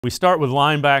We start with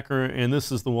linebacker, and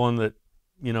this is the one that,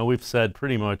 we've said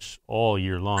pretty much all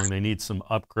year long. They need some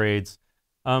upgrades.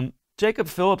 Jacob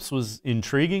Phillips was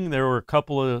intriguing. There were a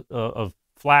couple of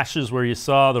flashes where you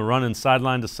saw the running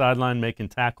sideline to sideline making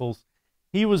tackles.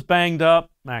 He was banged up.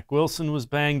 Mac Wilson was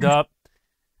banged up.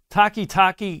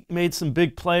 Taki made some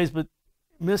big plays, but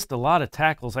missed a lot of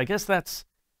tackles. I guess that's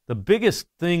the biggest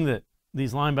thing that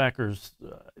these linebackers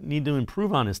need to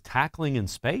improve on is tackling in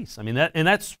space. I mean,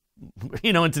 that's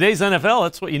in today's NFL,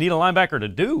 that's what you need a linebacker to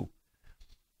do.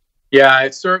 Yeah,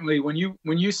 it's certainly when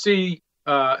you see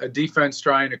a defense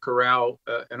trying to corral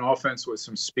an offense with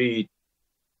some speed,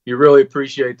 you really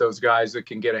appreciate those guys that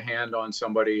can get a hand on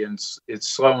somebody and it's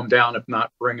slow them down, if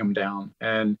not bring them down.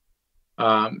 And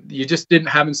you just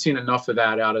haven't seen enough of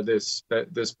that out of this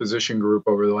position group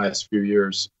over the last few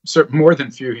years, more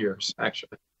than few years,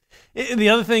 actually. And the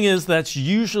other thing is that's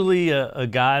usually a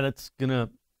guy that's gonna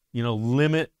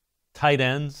limit tight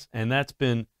ends, and that's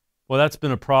been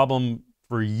a problem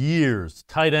for years.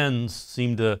 Tight ends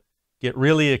seem to get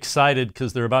really excited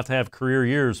because they're about to have career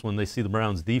years when they see the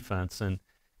Browns defense. And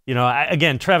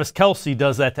again, Travis Kelce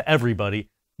does that to everybody,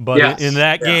 but yes. in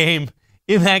that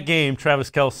game,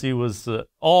 Travis Kelce was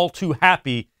all too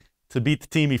happy to beat the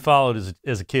team he followed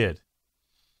as a kid.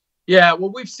 Yeah,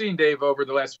 well, we've seen, Dave, over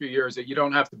the last few years that you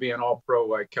don't have to be an all-pro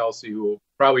like Kelce, who will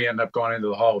probably end up going into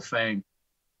the Hall of Fame,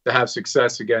 to have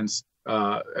success against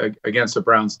the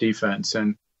Browns defense.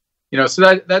 And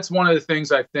so that's one of the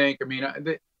things I think. I mean,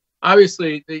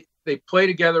 obviously they play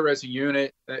together as a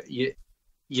unit. You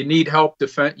need help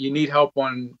you need help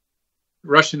on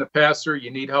rushing the passer.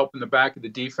 You need help in the back of the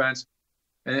defense.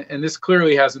 And this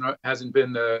clearly hasn't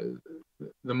been the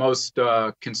most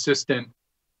consistent.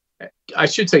 I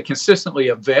should say consistently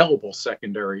available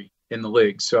secondary in the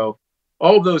league. So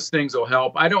all of those things will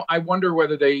help. I wonder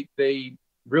whether they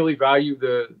really value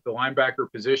the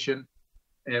linebacker position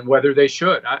and whether they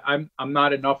should. I'm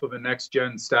not enough of a next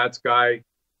gen stats guy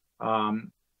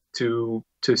to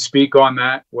speak on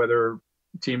that, whether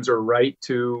teams are right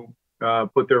to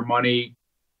put their money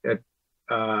at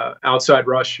outside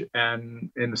rush and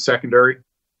in the secondary.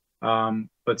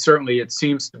 But certainly it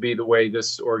seems to be the way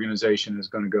this organization is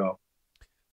going to go.